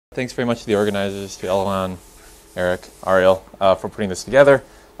Thanks very much to the organizers, to Elan, Eric, Ariel, for putting this together.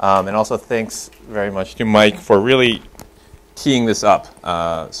 And also thanks very much to Mike for really teeing this up.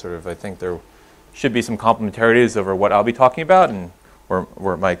 I think there should be some complementarities over what I'll be talking about and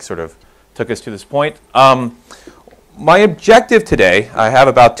where Mike sort of took us to this point. My objective today, I have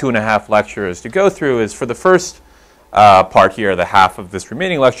about 2.5 lectures to go through, is for the first part here, the half of this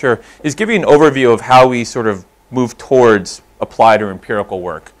remaining lecture, is give you an overview of how we sort of move towards applied or empirical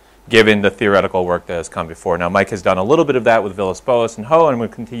work, given the theoretical work that has come before. Now, Mike has done a little bit of that with Villas-Boas and Ho, and we'll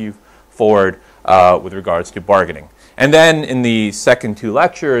continue forward with regards to bargaining. And then in the second 2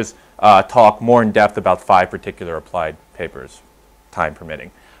 lectures, talk more in depth about 5 particular applied papers, time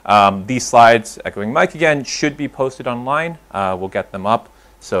permitting. These slides, echoing Mike again, should be posted online. We'll get them up,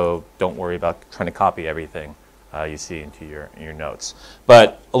 so don't worry about trying to copy everything you see into your notes.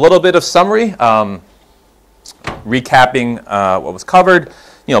 But a little bit of summary, recapping what was covered.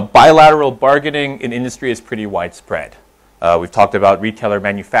 Bilateral bargaining in industry is pretty widespread. We've talked about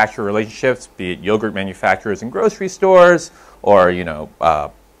retailer-manufacturer relationships, be it yogurt manufacturers and grocery stores, or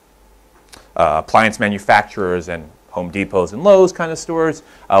appliance manufacturers and Home Depots and Lowe's kind of stores.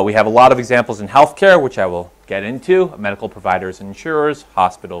 We have a lot of examples in healthcare, which I will get into, medical providers and insurers,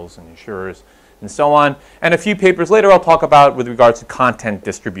 hospitals and insurers, and so on. And a few papers later I'll talk about with regards to content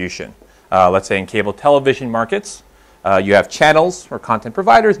distribution. Let's say in cable television markets, you have channels or content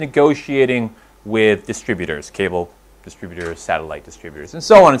providers negotiating with distributors, cable distributors, satellite distributors, and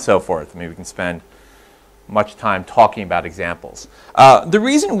so on and so forth. I mean, we can spend much time talking about examples. The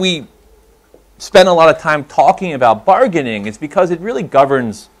reason we spend a lot of time talking about bargaining is because it really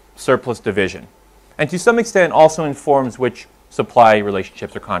governs surplus division, and to some extent also informs which supply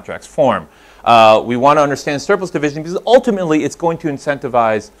relationships or contracts form. We want to understand surplus division because ultimately it's going to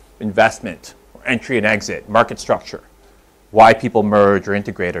incentivize investment, or entry and exit, market structure, why people merge or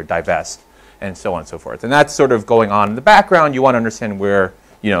integrate or divest, and so on and so forth. And that's sort of going on in the background. You want to understand where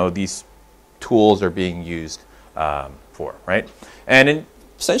these tools are being used for, right? And it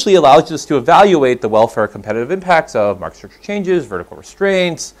essentially allows us to evaluate the welfare competitive impacts of market structure changes, vertical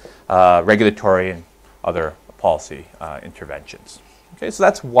restraints, regulatory and other policy interventions. Okay, so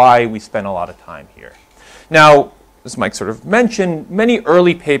that's why we spend a lot of time here. Now, as Mike sort of mentioned, many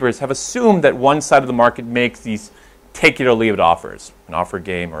early papers have assumed that one side of the market makes these take it or leave it offers, an offer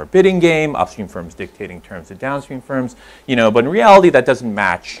game or a bidding game, upstream firms dictating terms to downstream firms, but in reality that doesn't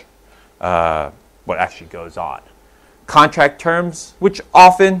match what actually goes on. Contract terms, which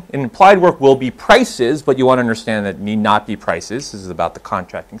often in applied work will be prices, but you want to understand that need not be prices. This is about the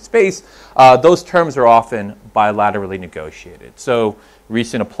contracting space. Those terms are often bilaterally negotiated. So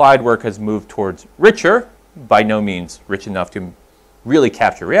recent applied work has moved towards richer, by no means rich enough to really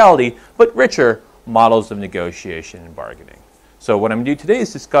capture reality, but richer models of negotiation and bargaining. So what I'm going to do today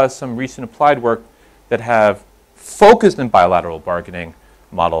is discuss some recent applied work that have focused on bilateral bargaining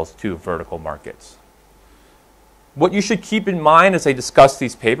models to vertical markets. What you should keep in mind as I discuss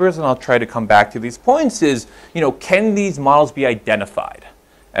these papers, and I'll try to come back to these points, is, can these models be identified?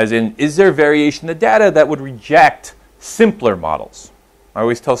 As in, is there variation in the data that would reject simpler models? I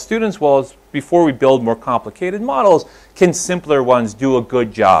always tell students, well, before we build more complicated models, can simpler ones do a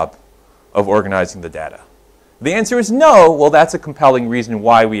good job of organizing the data? The answer is no. Well, that's a compelling reason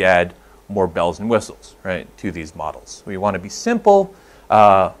why we add more bells and whistles, right, to these models. We want to be simple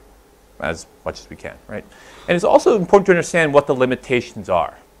as much as we can, right? And it's also important to understand what the limitations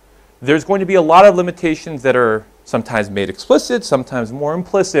are. There's going to be a lot of limitations that are sometimes made explicit, sometimes more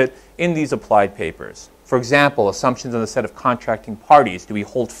implicit in these applied papers. For example, assumptions on the set of contracting parties. Do we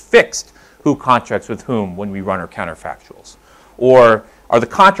hold fixed who contracts with whom when we run our counterfactuals? Or are the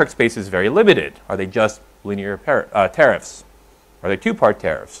contract spaces very limited? Are they just linear tariffs? Are they two-part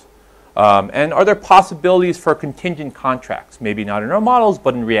tariffs? And are there possibilities for contingent contracts? Maybe not in our models,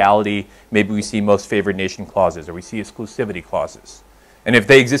 but in reality, maybe we see most favored nation clauses or we see exclusivity clauses. And if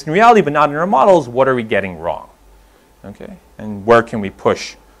they exist in reality but not in our models, what are we getting wrong? Okay? And where can we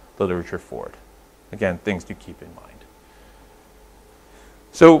push the literature forward? Again, things to keep in mind.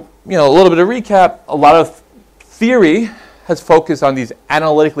 So, a little bit of recap. A lot of theory has focused on these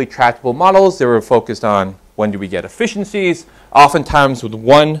analytically tractable models. They were focused on when do we get efficiencies, oftentimes with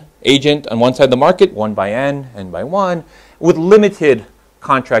one agent on one side of the market, one by n by 1, with limited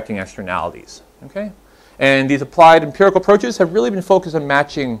contracting externalities. Okay? And these applied empirical approaches have really been focused on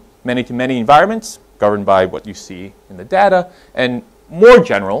matching many-to-many environments governed by what you see in the data and more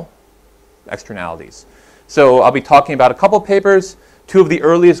general externalities. So I'll be talking about a couple papers. 2 of the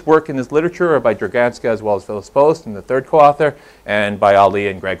earliest work in this literature are by Draganska as well as Villas-Boas, and the third co-author, and by Ali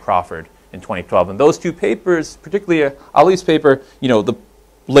and Greg Crawford in 2012. And those 2 papers, particularly Ali's paper, the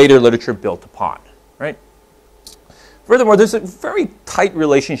later literature built upon, right? Furthermore, there's a very tight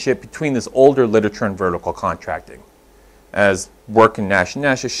relationship between this older literature and vertical contracting. As work in Nash and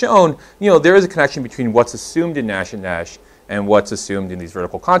Nash has shown, there is a connection between what's assumed in Nash and Nash and what's assumed in these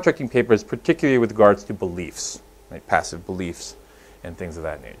vertical contracting papers, particularly with regards to beliefs, right? Passive beliefs and things of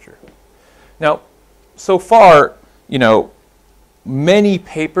that nature. Now, so far, many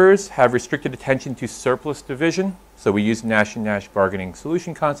papers have restricted attention to surplus division. So we use Nash and Nash bargaining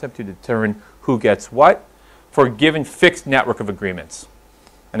solution concept to determine who gets what for a given fixed network of agreements.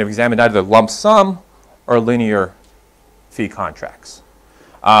 And have examined either lump sum or linear fee contracts.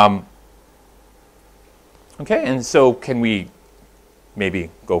 Okay, and so can we maybe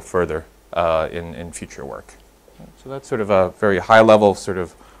go further in future work? So that's sort of a very high level sort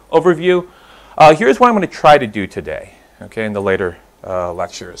of overview. Here's what I'm going to try to do today, okay, in the later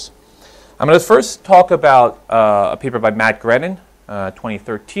lectures. I'm going to first talk about a paper by Matt Grennan,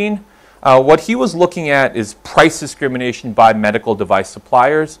 2013. What he was looking at is price discrimination by medical device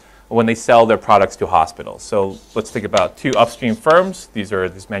suppliers when they sell their products to hospitals. So let's think about two upstream firms. These are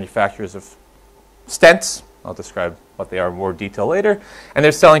these manufacturers of stents. I'll describe what they are in more detail later. And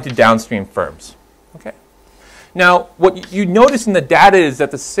they're selling to downstream firms. Okay. Now, what you notice in the data is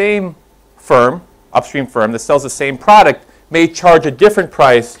that the same firm, upstream firm, that sells the same product may charge a different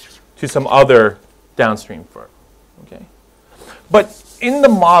price to some other downstream firm. Okay. But in the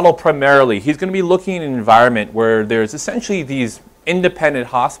model primarily, he's going to be looking at an environment where there's essentially these independent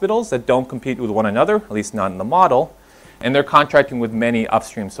hospitals that don't compete with one another, at least not in the model, and they're contracting with many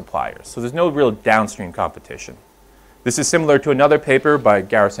upstream suppliers. So there's no real downstream competition. This is similar to another paper by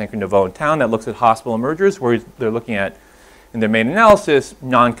Garasenko, Naveau, and Town that looks at hospital mergers, where they're looking at, in their main analysis,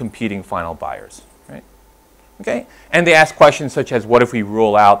 non-competing final buyers. Right? Okay? And they ask questions such as, what if we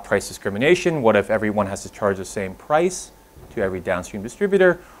rule out price discrimination? What if everyone has to charge the same price to every downstream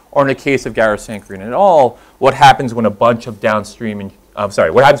distributor? Or in the case of Garasenko et al., what happens when a bunch of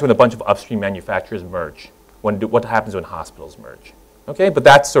what happens when a bunch of upstream manufacturers merge? What happens when hospitals merge? Okay, but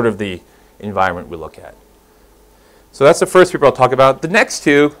that's sort of the environment we look at. So that's the first paper I'll talk about. The next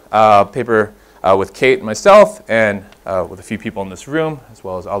two, paper with Kate and myself, and with a few people in this room, as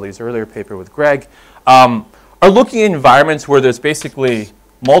well as Ali's earlier paper with Greg, are looking at environments where there's basically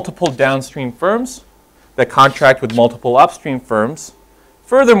multiple downstream firms that contract with multiple upstream firms.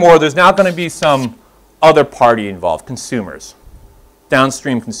 Furthermore, there's now going to be some other party involved, consumers,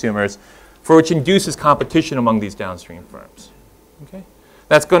 downstream consumers, for which induces competition among these downstream firms. Okay?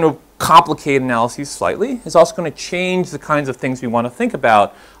 That's going to complicate analyses slightly. It's also going to change the kinds of things we want to think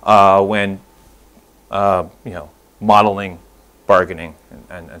about when modeling, bargaining,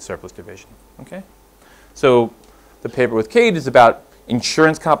 and surplus division. Okay? So the paper with Kate is about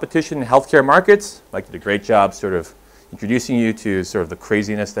insurance competition in healthcare markets. I'd like to do a great job sort of introducing you to sort of the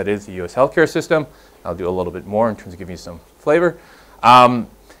craziness that is the U.S. healthcare system. I'll do a little bit more in terms of giving you some flavor.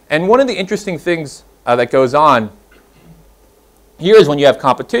 And one of the interesting things that goes on here is when you have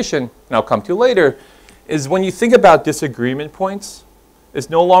competition, and I'll come to later, is when you think about disagreement points, it's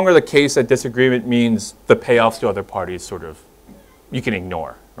no longer the case that disagreement means the payoffs to other parties sort of you can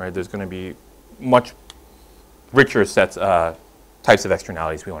ignore, right? There's going to be much richer types of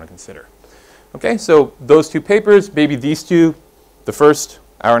externalities we want to consider. Okay, so those two papers, maybe these two, the first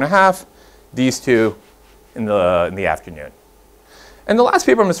hour and a half, these two in the afternoon. And the last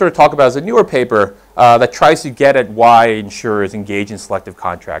paper I'm going to sort of talk about is a newer paper that tries to get at why insurers engage in selective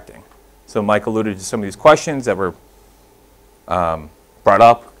contracting. So Mike alluded to some of these questions that were brought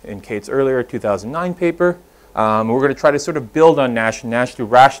up in Kate's earlier 2009 paper. We're going to try to sort of build on Nash and Nash to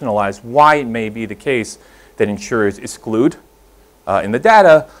rationalize why it may be the case that insurers exclude in the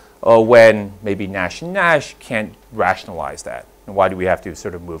data when maybe Nash and Nash can't rationalize that. And why do we have to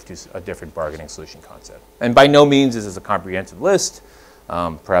sort of move to a different bargaining solution concept? And by no means is this a comprehensive list.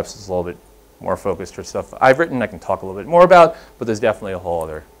 Perhaps it's a little bit more focused for stuff I've written I can talk a little bit more about, but there's definitely a whole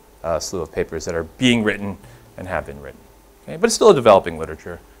other slew of papers that are being written and have been written. Okay? But it's still a developing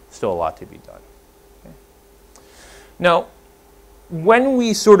literature, still a lot to be done. Okay? Now, when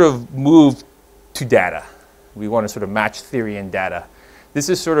we sort of move to data, we want to sort of match theory and data. This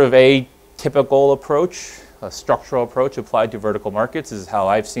is sort of a typical approach, a structural approach applied to vertical markets. This is how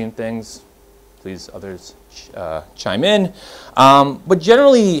I've seen things. Please, others chime in. But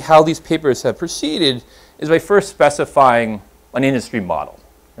generally, how these papers have proceeded is by first specifying an industry model,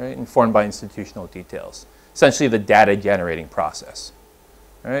 right, informed by institutional details, essentially the data generating process.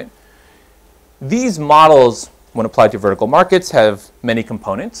 Right? These models, when applied to vertical markets, have many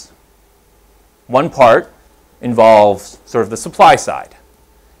components. One part involves sort of the supply side.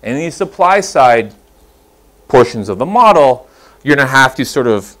 And these supply side portions of the model you're going to have to sort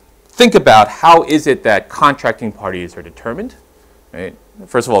of think about how is it that contracting parties are determined, right?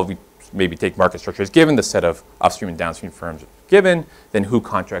 First of all, we maybe take market structure as given, the set of upstream and downstream firms given, then who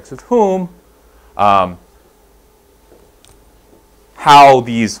contracts with whom, how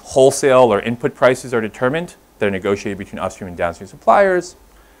these wholesale or input prices are determined that are negotiated between upstream and downstream suppliers,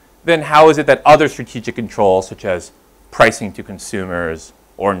 then how is it that other strategic controls such as pricing to consumers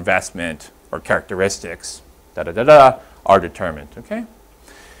or investment or characteristics, are determined, okay?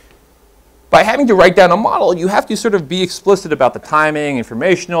 By having to write down a model, you have to sort of be explicit about the timing,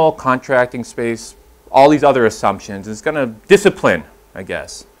 informational, contracting space, all these other assumptions. It's going to discipline, I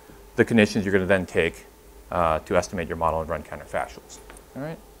guess, the conditions you're going to then take to estimate your model and run counterfactuals, all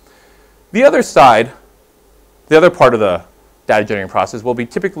right? The other side, the other part of the data generating process will be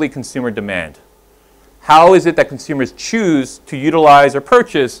typically consumer demand. How is it that consumers choose to utilize or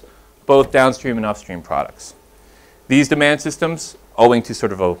purchase both downstream and upstream products? These demand systems, owing to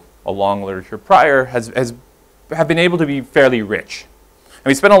sort of a long literature prior, have been able to be fairly rich. And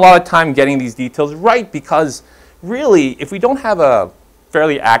we spend a lot of time getting these details right because really, if we don't have a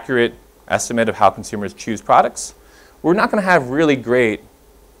fairly accurate estimate of how consumers choose products, we're not going to have really great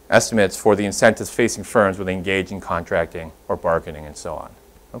estimates for the incentives facing firms when they engage in contracting or bargaining and so on,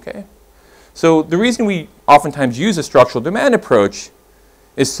 okay? So the reason we oftentimes use a structural demand approach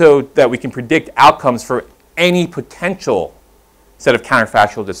is so that we can predict outcomes for any potential set of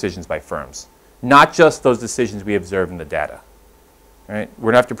counterfactual decisions by firms, not just those decisions we observe in the data, right?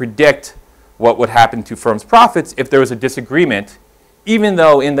 We're going to have to predict what would happen to firms' profits if there was a disagreement, even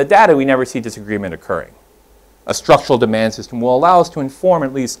though in the data we never see disagreement occurring. A structural demand system will allow us to inform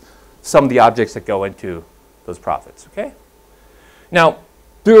at least some of the objects that go into those profits, okay? Now,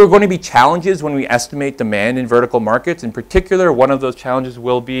 there are going to be challenges when we estimate demand in vertical markets. In particular, one of those challenges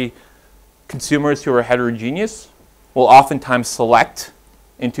will be consumers who are heterogeneous will oftentimes select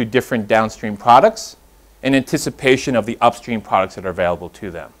into different downstream products in anticipation of the upstream products that are available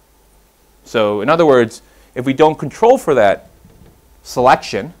to them. So in other words, if we don't control for that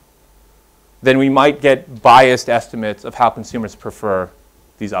selection, then we might get biased estimates of how consumers prefer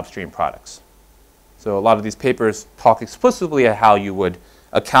these upstream products. So a lot of these papers talk explicitly at how you would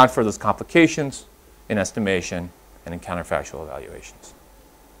account for those complications in estimation and in counterfactual evaluations.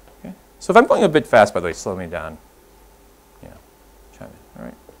 Okay? So if I'm going a bit fast, by the way, slow me down. Yeah, chime in, all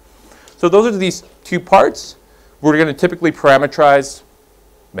right? So those are these two parts. We're going to typically parameterize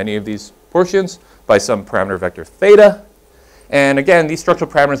many of these portions by some parameter vector theta. And again, these structural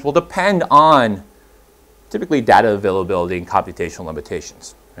parameters will depend on typically data availability and computational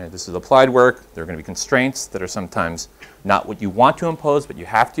limitations. Right? This is applied work. There are going to be constraints that are sometimes not what you want to impose, but you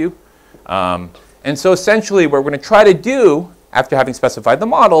have to. And so essentially what we're going to try to do after having specified the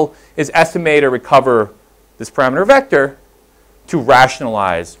model is estimate or recover this parameter vector to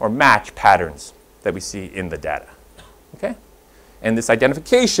rationalize or match patterns that we see in the data. Okay? And this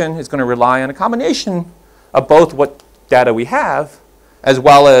identification is going to rely on a combination of both what data we have, as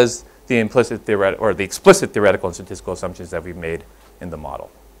well as the implicit or the explicit theoretical and statistical assumptions that we've made in the model.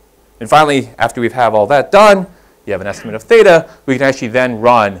 And finally, after we have all that done, you have an estimate of theta, we can actually then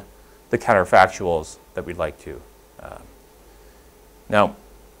run the counterfactuals that we'd like to. Now,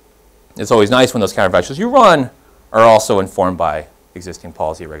 it's always nice when those counterfactuals you run are also informed by existing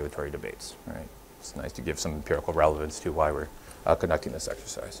policy regulatory debates. Right? It's nice to give some empirical relevance to why we're conducting this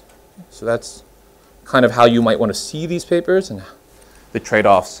exercise. So that's kind of how you might want to see these papers, and the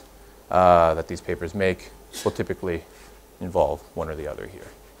trade-offs that these papers make will typically involve one or the other here.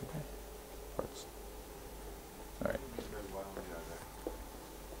 Okay.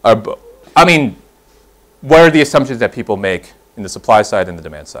 All right. I mean, what are the assumptions that people make in the supply side and the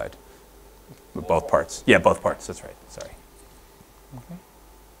demand side? Both parts. Yeah, both parts. That's right. Sorry. Okay.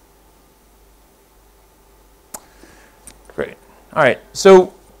 Great. All right.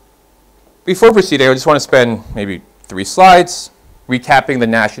 So before proceeding, I just want to spend maybe 3 slides recapping the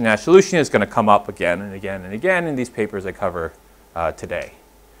Nash solution. Is going to come up again and again and again in these papers I cover today.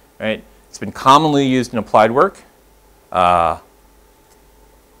 Right? It's been commonly used in applied work.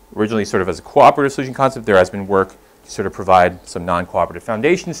 Originally sort of as a cooperative solution concept. There has been work to sort of provide some non-cooperative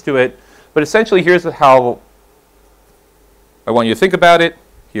foundations to it. But essentially, here's how I want you to think about it.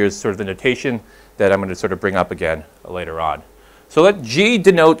 Here's sort of the notation that I'm going to sort of bring up again later on. So let G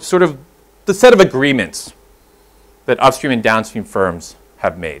denote sort of the set of agreements that upstream and downstream firms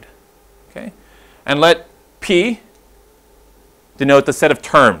have made. Okay? And let P denote the set of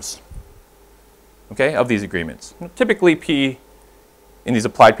terms, okay, of these agreements. Typically, P in these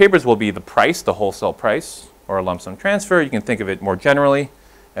applied papers will be the price, the wholesale price, or a lump sum transfer. You can think of it more generally,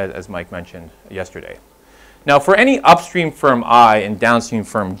 as Mike mentioned yesterday. Now, for any upstream firm I and downstream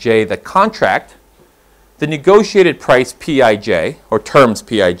firm J that contract, the negotiated price Pij, or terms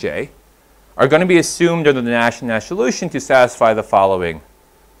Pij, are going to be assumed under the Nash-Nash solution to satisfy the following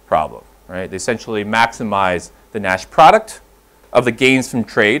problem. Right? They essentially maximize the Nash product of the gains from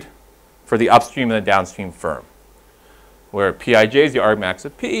trade for the upstream and the downstream firm, where Pij is the argmax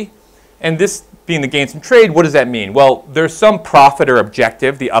of P. And this being the gains from trade, what does that mean? Well, there's some profit or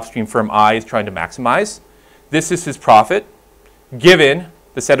objective the upstream firm I is trying to maximize. This is his profit, given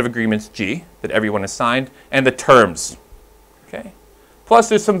the set of agreements G that everyone has signed, and the terms. Okay? Plus,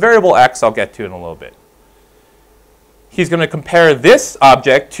 there's some variable X I'll get to in a little bit. He's going to compare this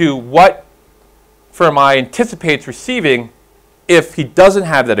object to what firm I anticipates receiving if he doesn't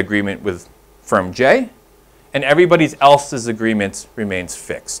have that agreement with firm J, and everybody else's agreements remains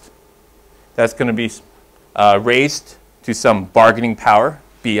fixed. That's going to be raised to some bargaining power,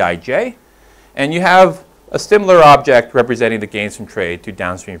 Bij, and you have a similar object representing the gains from trade to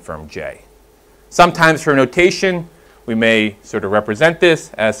downstream firm J. Sometimes for notation, we may sort of represent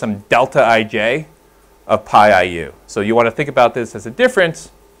this as some delta Ij of pi Iu. So you want to think about this as a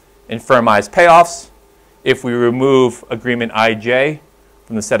difference in firm I's payoffs if we remove agreement Ij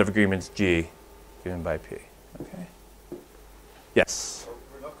from the set of agreements G given by P. Okay. Yes?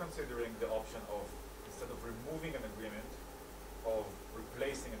 We're not considering the option of, instead of removing an agreement, of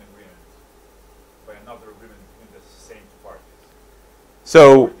replacing an agreement by another agreement between the same two parties.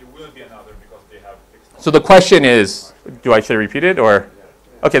 So There will be another because they have fixed. So the question is, should I repeat it, or?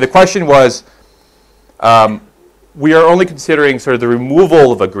 Okay, the question was, we are only considering sort of the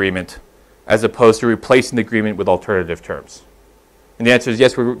removal of agreement as opposed to replacing the agreement with alternative terms. And the answer is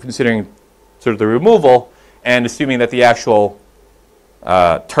yes, we're considering sort of the removal and assuming that the actual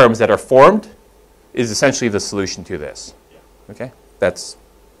terms that are formed is essentially the solution to this. Yeah. Okay, that's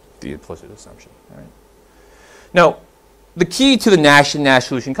the implicit assumption. All right. Now, the key to the Nash and Nash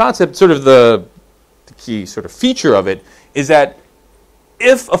solution concept, sort of the key sort of feature of it, is that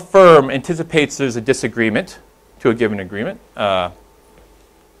if a firm anticipates there's a disagreement to a given agreement,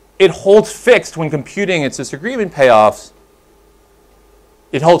 it holds fixed when computing its disagreement payoffs.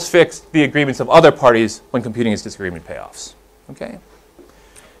 It holds fixed the agreements of other parties when computing its disagreement payoffs. Okay?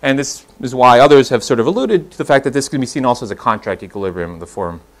 And this is why others have sort of alluded to the fact that this can be seen also as a contract equilibrium in the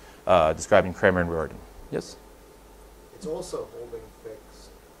form described in Kramer and Riordan. Yes? It's also holding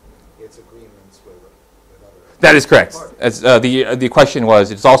fixed its agreements with other That is correct. As, the question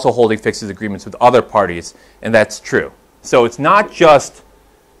was, it's also holding fixed its agreements with other parties, and that's true. So it's not just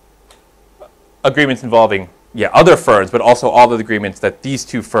agreements involving other firms, but also all the agreements that these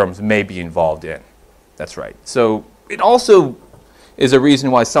two firms may be involved in. That's right. So it also is a reason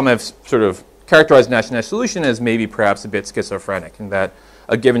why some have sort of characterized Nash-Nash solution as maybe perhaps a bit schizophrenic, in that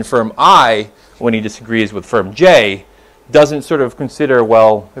a given firm I, when he disagrees with firm J, doesn't sort of consider,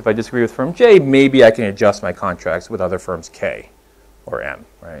 well, if I disagree with firm J, maybe I can adjust my contracts with other firms K or M,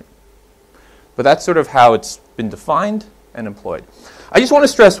 right? But that's sort of how it's been defined and employed. I just want to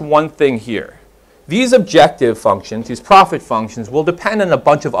stress one thing here. These objective functions, these profit functions, will depend on a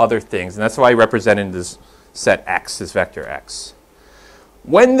bunch of other things, and that's why I represented this set X, this vector X.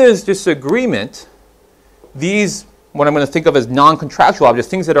 When there's disagreement, these, what I'm going to think of as non-contractual objects,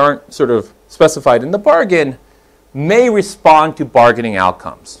 things that aren't sort of specified in the bargain, may respond to bargaining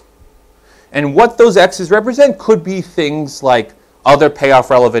outcomes. And what those X's represent could be things like other payoff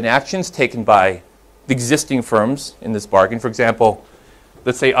relevant actions taken by the existing firms in this bargain. For example,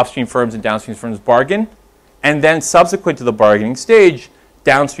 let's say upstream firms and downstream firms bargain, and then subsequent to the bargaining stage,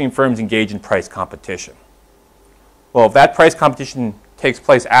 downstream firms engage in price competition. Well, if that price competition takes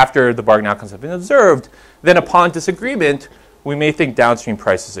place after the bargain outcomes have been observed, then upon disagreement, we may think downstream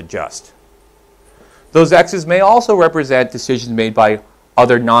prices adjust. Those X's may also represent decisions made by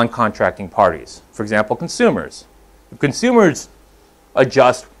other non-contracting parties. For example, consumers. If consumers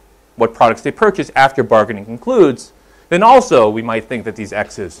adjust what products they purchase after bargaining concludes, then also we might think that these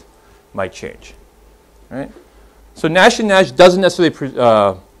X's might change. Right? So Nash and Nash doesn't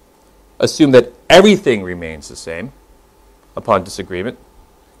necessarily assume that everything remains the same upon disagreement.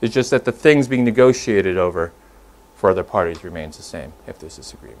 It's just that the things being negotiated over for other parties remains the same if there's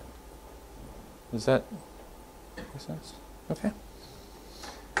disagreement. Does that make sense? Okay.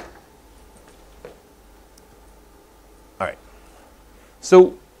 All right.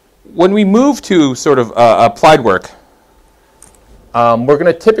 So when we move to sort of applied work, we're going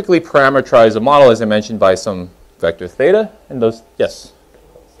to typically parameterize a model, as I mentioned, by some vector theta. And those, yes?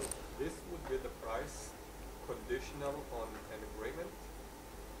 So this would be the price conditional on an agreement,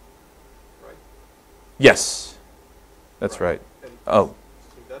 right? Yes. That's right. And Oh.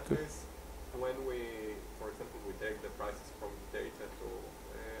 in that case, when we, for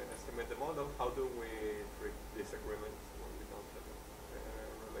model, how do we treat disagreements when we don't have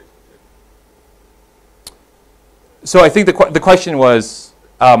a relationship? So I think the question was,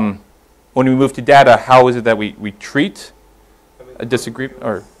 when we move to data, how is it that we treat I mean, a disagreement?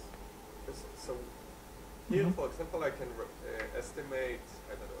 Or so here, for example, I can estimate,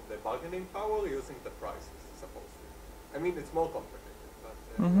 I don't know, the bargaining power using the prices, supposedly. I mean, it's more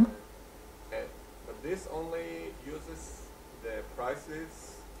complicated, but this only uses the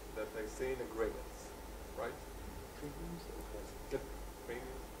prices that I see in agreements, right? Premiums? The premiums.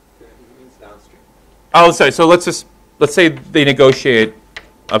 He means downstream. oh, sorry. So let's say they negotiate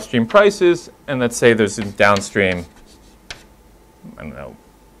upstream prices, and let's say there's some downstream. I don't know.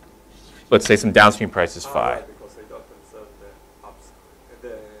 Let's say some downstream price is 5. Right, because I don't observe the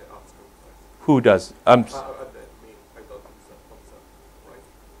upstream price. Who does? Me, I don't observe, right?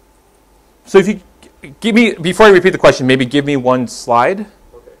 So if you give me, before I repeat the question, maybe give me one slide,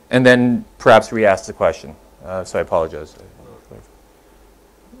 Okay. and then perhaps re-ask the question. So I apologize.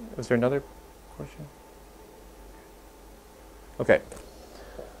 Was there another question? Okay.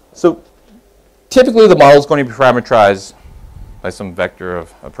 So typically the model is going to be parameterized by some vector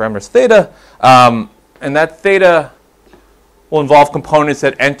of parameters theta, and that theta will involve components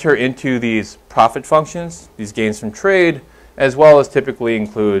that enter into these profit functions, these gains from trade, as well as typically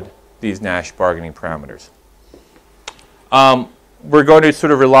include these Nash bargaining parameters. We're going to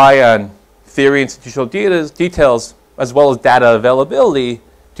sort of rely on theory, institutional details, as well as data availability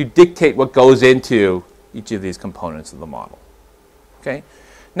to dictate what goes into each of these components of the model. Okay?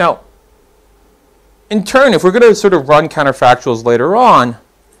 Now, in turn, if we're going to sort of run counterfactuals later on,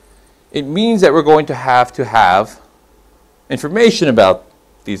 it means that we're going to have information about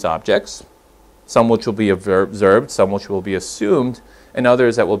these objects, some which will be observed, some which will be assumed, and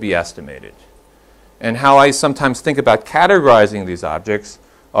others that will be estimated. And how I sometimes think about categorizing these objects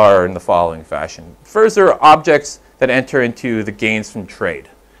are in the following fashion. First, there are objects that enter into the gains from trade.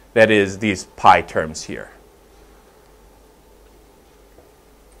 That is, these pi terms here.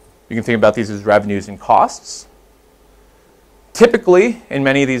 You can think about these as revenues and costs. Typically, in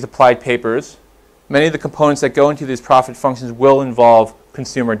many of these applied papers, many of the components that go into these profit functions will involve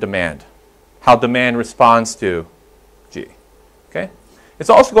consumer demand, how demand responds to G. Okay? It's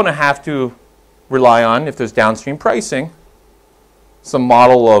also going to have to rely on, if there's downstream pricing, some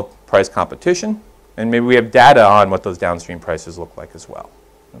model of price competition, and maybe we have data on what those downstream prices look like as well.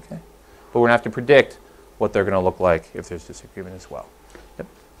 Okay? But we're going to have to predict what they're going to look like if there's disagreement as well. Yep.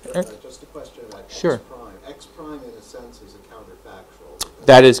 Just a question about Sure. X prime. X prime, in a sense, is a counterfactual.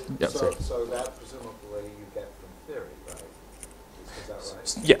 That is, yeah, So that presumably you get from theory, right? Is that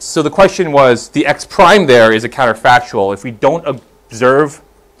right? yes. So the question was, the X prime there is a counterfactual. If we don't observe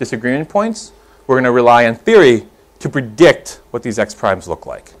disagreement points, we're going to rely on theory to predict what these X primes look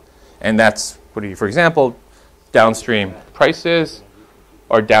like. And that's, for example, downstream prices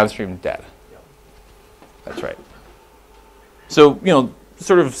or downstream data. That's right. So,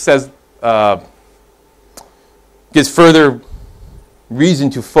 sort of says, gives further reason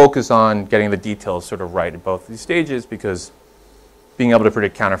to focus on getting the details sort of right at both of these stages, because being able to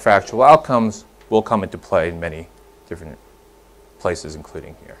predict counterfactual outcomes will come into play in many different places,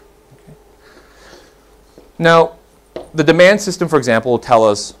 including here. Okay. Now, the demand system, for example, will tell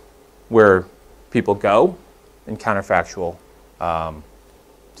us where people go in counterfactual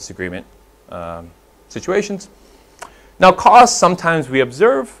disagreement situations. Now, costs, sometimes we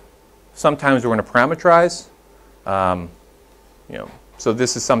observe, sometimes we're going to parameterize. So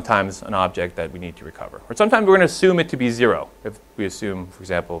this is sometimes an object that we need to recover. Or sometimes we're going to assume it to be 0. If we assume, for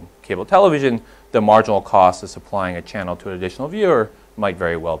example, cable television, the marginal cost of supplying a channel to an additional viewer might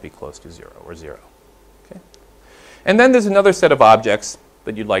very well be close to 0 or 0. Okay? And then there's another set of objects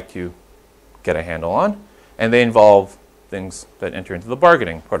that you'd like to get a handle on, and they involve things that enter into the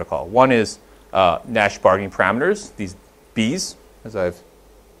bargaining protocol. One is Nash bargaining parameters, these B's, as I've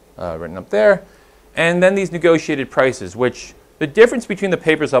written up there, and then these negotiated prices, which the difference between the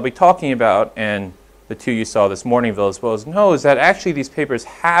papers I'll be talking about and the two you saw this morning, Villas-Boas and Ho, is that actually these papers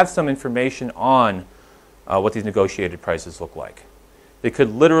have some information on what these negotiated prices look like. They could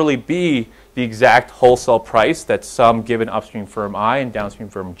literally be the exact wholesale price that some given upstream firm I and downstream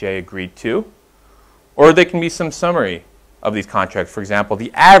firm J agreed to, or they can be some summary of these contracts. For example,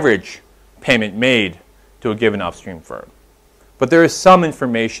 the average payment made to a given upstream firm. But there is some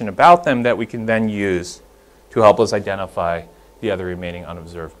information about them that we can then use to help us identify the other remaining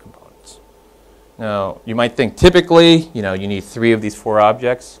unobserved components. Now, you might think typically, you need 3 of these 4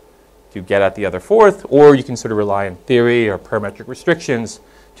 objects to get at the other 4th, or you can sort of rely on theory or parametric restrictions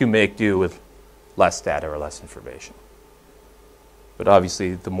to make do with less data or less information. But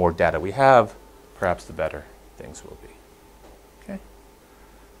obviously, the more data we have, perhaps the better things will be. Okay?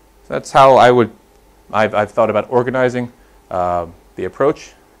 So that's how I've thought about organizing the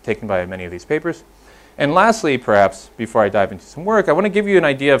approach taken by many of these papers. And lastly, perhaps, before I dive into some work, I want to give you an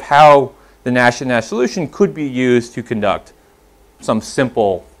idea of how the Nash-Nash solution could be used to conduct some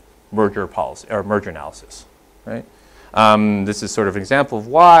simple merger policy or merger analysis. Right? This is sort of an example of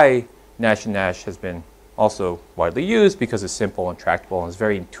why Nash-Nash has been also widely used, because it's simple and tractable and it's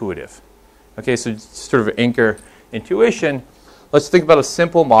very intuitive. Okay, so sort of anchor intuition. Let's think about a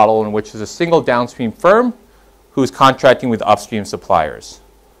simple model in which there's a single downstream firm who's contracting with upstream suppliers.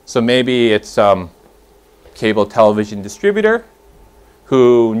 So maybe it's cable television distributor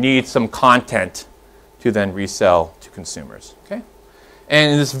who needs some content to then resell to consumers. Okay?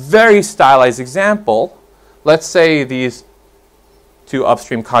 And in this very stylized example, let's say these two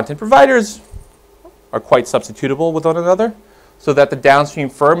upstream content providers are quite substitutable with one another, so that the downstream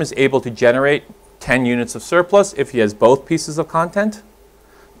firm is able to generate 10 units of surplus if he has both pieces of content.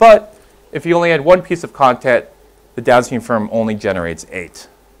 But if he only had one piece of content, the downstream firm only generates 8.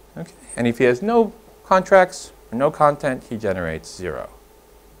 Okay? And if he has no contracts or no content, he generates 0.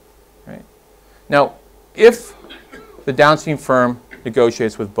 Right? Now, if the downstream firm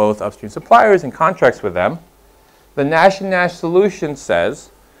negotiates with both upstream suppliers and contracts with them, the Nash-Nash solution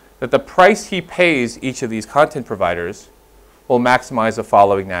says that the price he pays each of these content providers will maximize the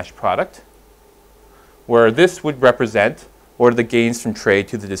following Nash product, where this would represent what are the gains from trade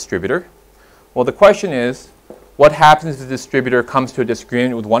to the distributor. Well, the question is, what happens if the distributor comes to a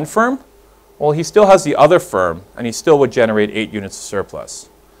disagreement with one firm? Well, he still has the other firm, and he still would generate 8 units of surplus.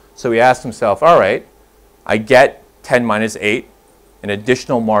 So he asks himself, all right, I get 10 minus 8, an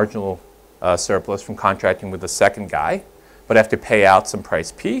additional marginal surplus from contracting with the second guy, but I have to pay out some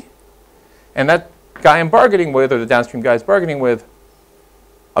price P. And that guy I'm bargaining with, or the downstream guy is bargaining with,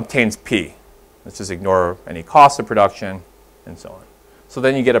 obtains P. Let's just ignore any cost of production and so on. So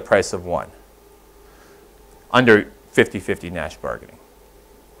then you get a price of 1 under 50-50 Nash bargaining.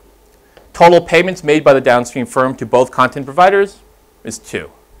 Total payments made by the downstream firm to both content providers is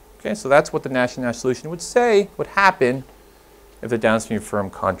 2. Okay, so that's what the Nash-Nash solution would say would happen if the downstream firm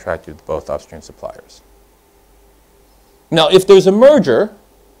contracted with both upstream suppliers. Now, if there's a merger,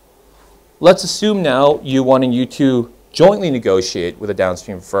 let's assume now U1 and U2 jointly negotiate with a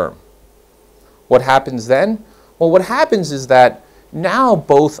downstream firm. What happens then? Well, what happens is that now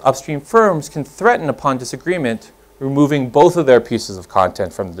both upstream firms can threaten upon disagreement removing both of their pieces of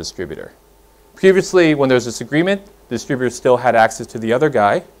content from the distributor. Previously, when there's this agreement, the distributor still had access to the other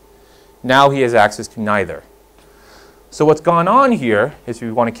guy. Now he has access to neither. So what's gone on here is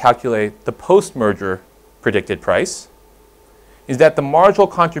we want to calculate the post-merger predicted price, is that the marginal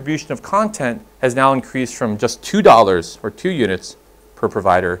contribution of content has now increased from just $2 or 2 units per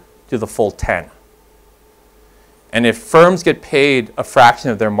provider to the full 10. And if firms get paid a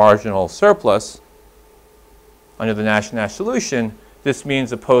fraction of their marginal surplus under the Nash-Nash solution, this means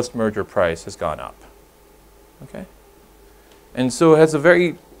the post-merger price has gone up. Okay? And so it has a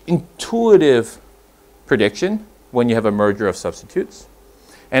very intuitive prediction when you have a merger of substitutes.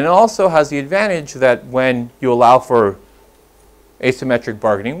 And it also has the advantage that when you allow for asymmetric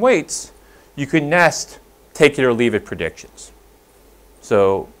bargaining weights, you can nest take it or leave it predictions.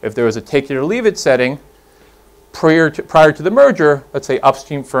 So if there was a take it or leave it setting prior to the merger, let's say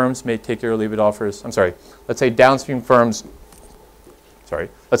upstream firms made take it or leave it offers. I'm sorry, let's say downstream firms,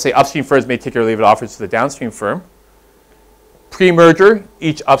 let's say upstream firms made take it or leave it offers to the downstream firm. Pre-merger,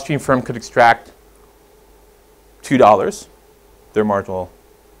 each upstream firm could extract $2, their marginal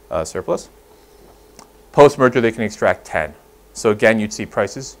surplus. Post-merger, they can extract 10. So again, you'd see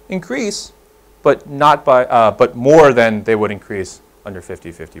prices increase, but not by, but more than they would increase under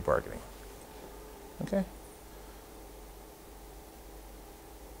 50-50 bargaining. Okay.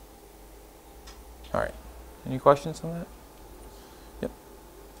 All right. Any questions on that? Yep.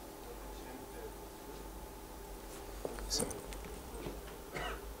 So,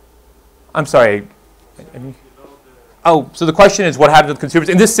 I'm sorry. Oh, so the question is what happens with consumers?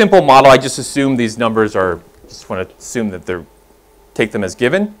 In this simple model, I just assume these numbers are, just want to assume that they're, take them as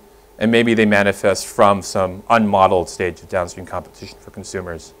given, and maybe they manifest from some unmodeled stage of downstream competition for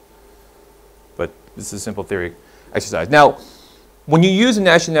consumers. But this is a simple theory exercise. Now, when you use a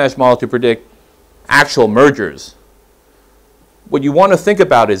Nash-Nash model to predict actual mergers, what you want to think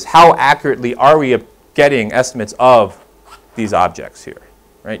about is how accurately are we getting estimates of these objects here,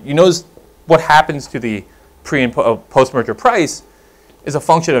 right? You notice what happens to the pre- and post-merger price is a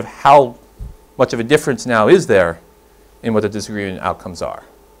function of how much of a difference now is there in what the disagreement outcomes are.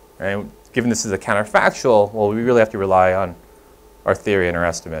 Right? Given this is a counterfactual, well, we really have to rely on our theory and our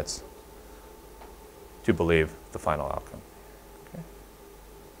estimates to believe the final outcome. Okay.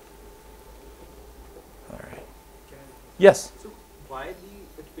 All right. Yes? So why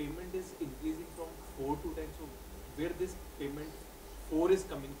the payment is increasing from 4 to 10? So where this payment 4 is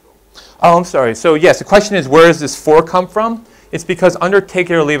coming from? Oh, I'm sorry. So yes, the question is, where does this 4 come from? It's because under take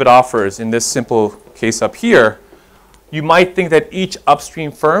it or leave it offers, in this simple case up here, you might think that each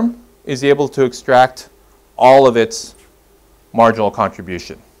upstream firm is able to extract all of its marginal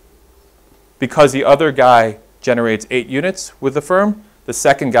contribution. Because the other guy generates 8 units with the firm, the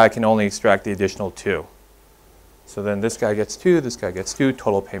second guy can only extract the additional 2. So then this guy gets 2, this guy gets 2,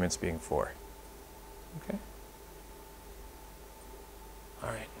 total payments being 4. Okay. All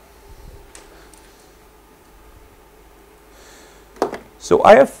right. So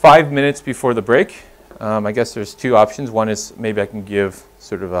I have 5 minutes before the break. I guess there's 2 options. One is maybe I can give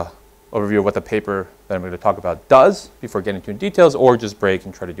sort of a overview of what the paper that I'm going to talk about does before getting into details, or just break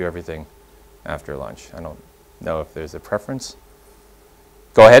and try to do everything after lunch. I don't know if there's a preference.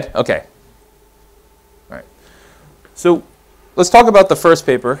 Go ahead. Okay. All right. So let's talk about the first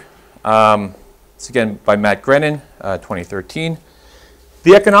paper. It's again by Matt Grennan, 2013.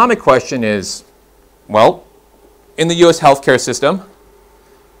 The economic question is, well, in the U.S. healthcare system,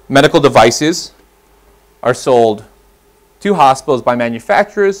 medical devices are sold to hospitals by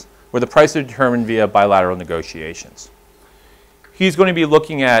manufacturers where the price is determined via bilateral negotiations. He's going to be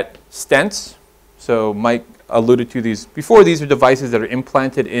looking at stents. So Mike alluded to these before. These are devices that are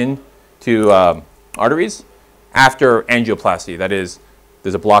implanted into arteries after angioplasty. That is,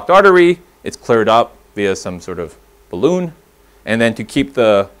 there's a blocked artery, it's cleared up via some sort of balloon, and then to keep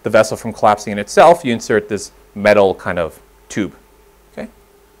the vessel from collapsing in itself, you insert this metal kind of tube. Okay?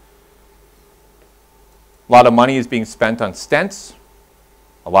 A lot of money is being spent on stents.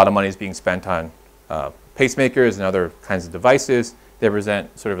 A lot of money is being spent on pacemakers and other kinds of devices. They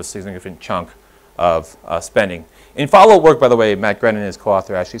represent sort of a significant chunk of spending. In follow-up work, by the way, Matt Grennan and his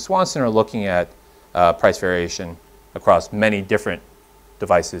co-author Ashley Swanson are looking at price variation across many different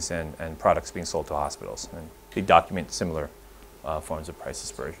devices and products being sold to hospitals. And they document similar forms of price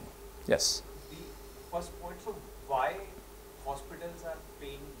dispersion. Yes? The first point, so why hospitals are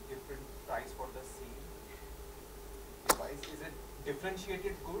paying different price for the same device? Is it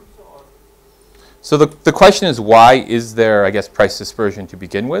differentiated goods or? So the question is, why is there, I guess, price dispersion to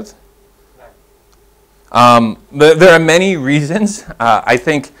begin with? Right. There are many reasons. I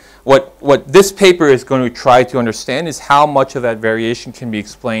think what this paper is going to try to understand is how much of that variation can be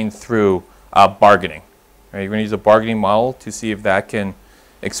explained through bargaining. Right? You're going to use a bargaining model to see if that can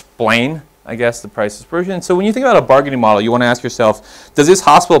explain, I guess, the price dispersion. So when you think about a bargaining model, you want to ask yourself, does this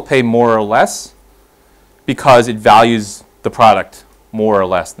hospital pay more or less because it values the product more or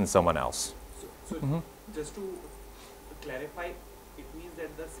less than someone else? So just to clarify, it means that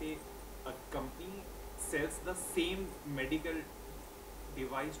say a company sells the same medical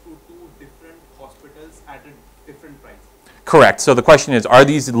device to 2 different hospitals at a different price. Correct. So the question is, are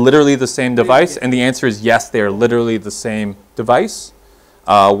these literally the same device? And the answer is yes, they are literally the same device,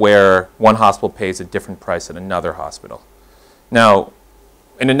 where one hospital pays a different price at another hospital. Now,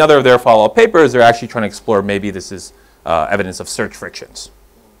 in another of their follow-up papers, they're actually trying to explore maybe this is evidence of surge frictions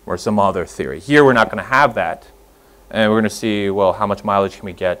or some other theory. Here, we're not going to have that. And we're going to see, well, how much mileage can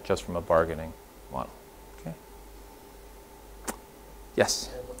we get just from a bargaining model? Okay. Yes?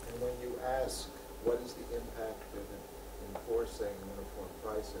 And when you ask, what is the impact of enforcing uniform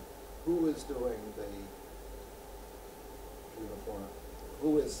pricing, who is doing the uniform,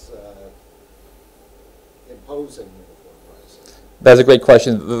 who is imposing uniform pricing? That's a great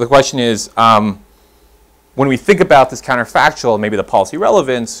question. The question is, when we think about this counterfactual, maybe the policy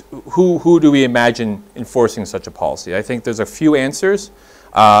relevance, who do we imagine enforcing such a policy? I think there's a few answers.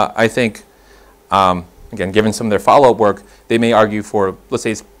 I think, again, given some of their follow-up work, they may argue for, let's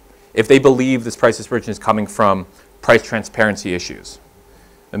say, if they believe this price dispersion is coming from price transparency issues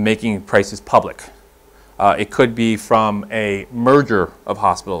and making prices public. It could be from a merger of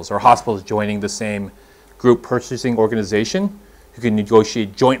hospitals or hospitals joining the same group purchasing organization who can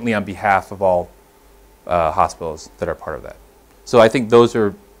negotiate jointly on behalf of all hospitals that are part of that. So I think those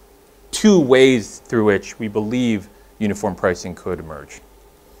are 2 ways through which we believe uniform pricing could emerge.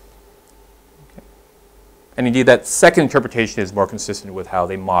 Okay. And indeed, that second interpretation is more consistent with how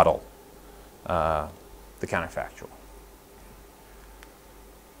they model the counterfactual.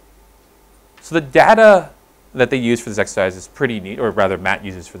 So the data that they use for this exercise is pretty neat, or rather Matt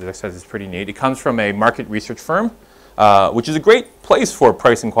uses for this exercise is pretty neat. It comes from a market research firm, which is a great place for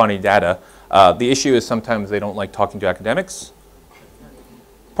price and quantity data. The issue is sometimes they don't like talking to academics,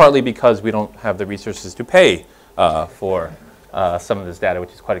 partly because we don't have the resources to pay for some of this data,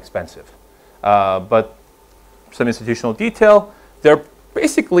 which is quite expensive. But some institutional detail, there are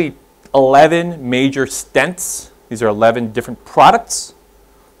basically 11 major stents. These are 11 different products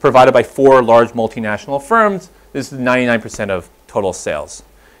provided by 4 large multinational firms. This is 99% of total sales.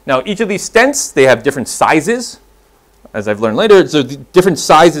 Now, each of these stents, they have different sizes. As I've learned later, so the different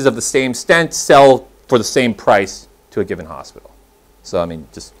sizes of the same stent sell for the same price to a given hospital. So, I mean,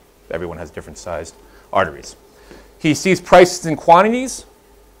 just everyone has different sized arteries. He sees prices in quantities,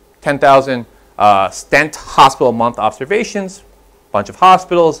 10,000 stent hospital month observations, bunch of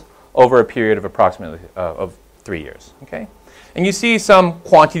hospitals over a period of approximately of 3 years. Okay, and you see some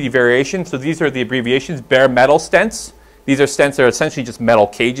quantity variation. So these are the abbreviations: bare metal stents. These are stents that are essentially just metal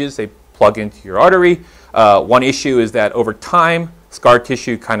cages. They plug into your artery. One issue is that over time, scar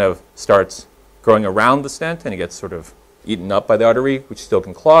tissue kind of starts growing around the stent, and it gets sort of eaten up by the artery, which still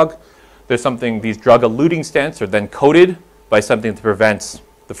can clog. There's something, these drug-eluting stents are then coated by something that prevents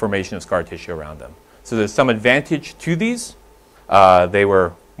the formation of scar tissue around them. So there's some advantage to these. They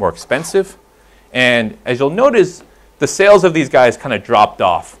were more expensive. And as you'll notice, the sales of these guys kind of dropped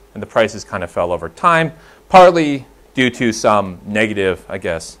off, and the prices kind of fell over time, partly due to some negative, I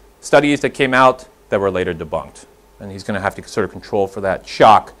guess, studies that came out that were later debunked. And he's going to have to sort of control for that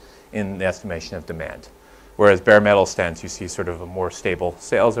shock in the estimation of demand. Whereas bare metal stents, you see sort of a more stable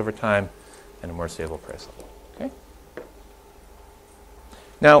sales over time and a more stable price level. Okay?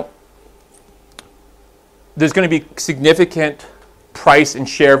 Now, there's going to be significant price and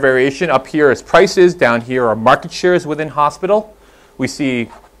share variation. Up here is prices. Down here are market shares within hospital. We see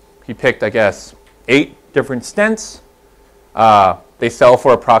he picked, I guess, 8 different stents. They sell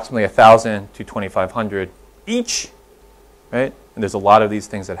for approximately $1,000 to $2,500 each, right? And there's a lot of these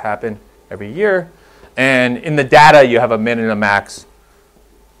things that happen every year. And in the data, you have a min and a max,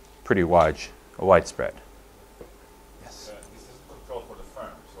 pretty widespread. Yes. This is control for the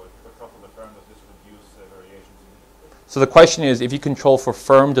firm. So if you control for the firm, does this reduce the variations? So the question is, if you control for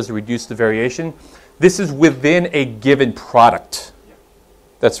firm, does it reduce the variation? This is within a given product. Yeah.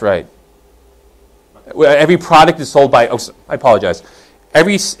 That's right. Every product is sold by, oh, I apologize.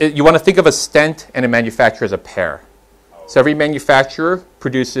 You want to think of a stent and a manufacturer as a pair. So every manufacturer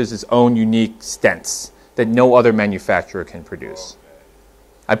produces its own unique stents that no other manufacturer can produce. Okay.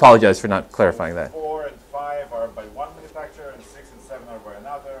 I apologize for not clarifying that. 4 and 5 are by one manufacturer, and 6 and 7 are by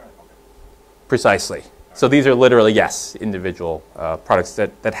another. Okay. Precisely. So these are literally, yes, individual products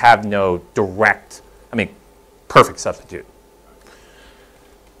that have no direct, perfect substitute.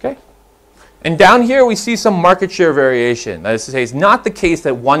 Okay? And down here we see some market share variation. That is to say, it's not the case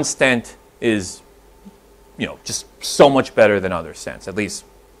that one stent is just so much better than other stents. At least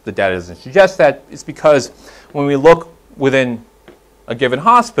the data doesn't suggest that. It's because when we look within a given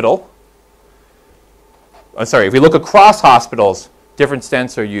hospital, if we look across hospitals, different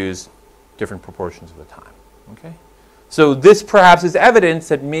stents are used different proportions of the time. Okay? So this perhaps is evidence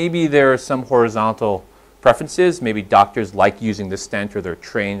that maybe there are some horizontal preferences. Maybe doctors like using the stent, or they're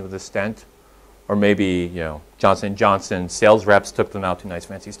trained with the stent. Or maybe, Johnson & Johnson sales reps took them out to nice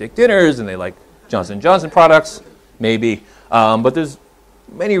fancy steak dinners and they like Johnson & Johnson products, maybe. But there's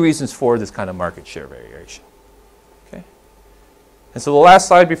many reasons for this kind of market share variation. Okay? And so the last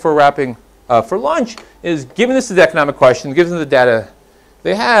slide before wrapping for lunch is, given this is the economic question, given the data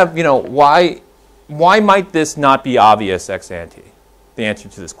they have, why might this not be obvious ex ante? The answer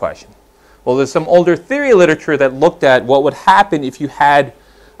to this question. Well, there's some older theory literature that looked at what would happen if you had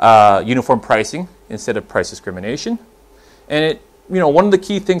uniform pricing instead of price discrimination. And one of the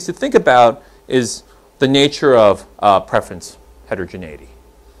key things to think about is the nature of preference heterogeneity.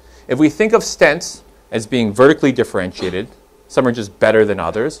 If we think of stents as being vertically differentiated, some are just better than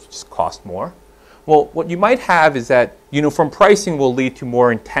others, just cost more. Well, what you might have is that uniform pricing will lead to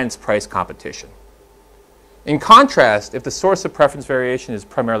more intense price competition. In contrast, if the source of preference variation is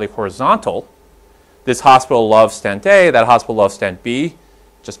primarily horizontal, this hospital loves stent A, that hospital loves stent B,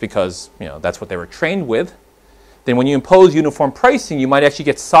 just because that's what they were trained with, then when you impose uniform pricing, you might actually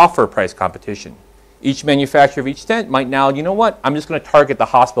get softer price competition. Each manufacturer of each stent might now, I'm just going to target the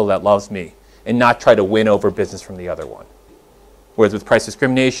hospital that loves me and not try to win over business from the other one. Whereas with price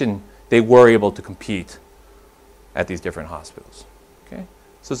discrimination, they were able to compete at these different hospitals. Okay?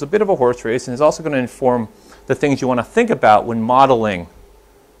 So it's a bit of a horse race, and it's also going to inform the things you want to think about when modeling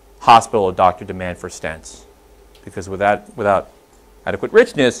hospital or doctor demand for stents. Because without adequate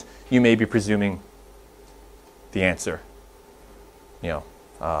richness, you may be presuming the answer,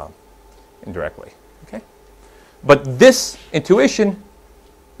 indirectly. Okay? But this intuition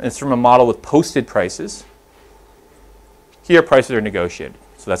is from a model with posted prices. Here, prices are negotiated.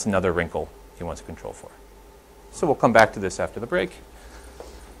 So that's another wrinkle he wants to control for. So we'll come back to this after the break.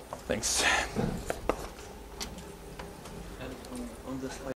 Thanks. And on the slide.